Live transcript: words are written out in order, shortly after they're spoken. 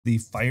the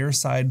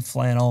Fireside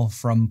Flannel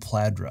from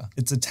Pladra.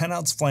 It's a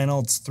 10-ounce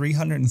flannel, it's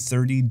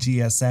 330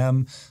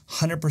 GSM,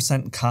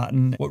 100%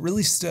 cotton. What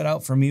really stood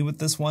out for me with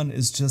this one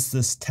is just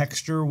this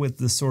texture with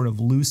this sort of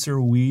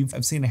looser weave.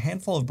 I've seen a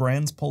handful of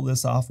brands pull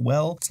this off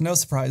well. It's no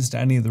surprise to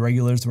any of the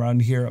regulars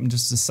around here. I'm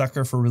just a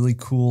sucker for really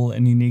cool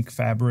and unique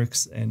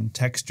fabrics and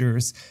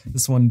textures.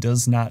 This one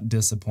does not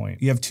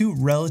disappoint. You have two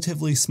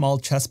relatively small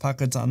chest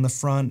pockets on the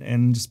front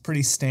and just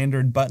pretty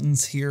standard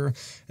buttons here.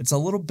 It's a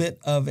little bit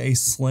of a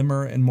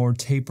slimmer and more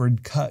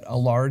tapered cut. A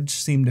large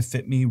seemed to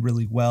fit me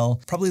really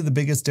well. Probably the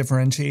biggest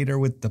differentiator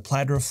with the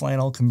Pladra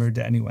flannel compared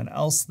to anyone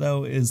else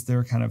though is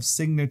their kind of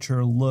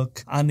signature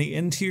look. On the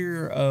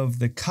interior of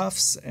the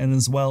cuffs and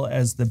as well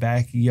as the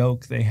back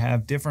yoke, they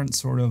have different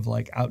sort of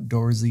like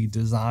outdoorsy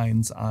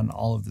designs on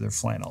all of their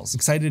flannels.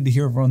 Excited to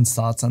hear everyone's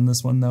thoughts on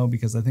this one though,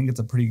 because I think it's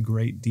a pretty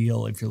great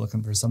deal if you're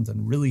looking for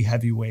something really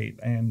heavyweight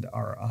and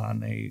are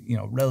on a,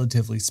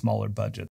 relatively smaller budget.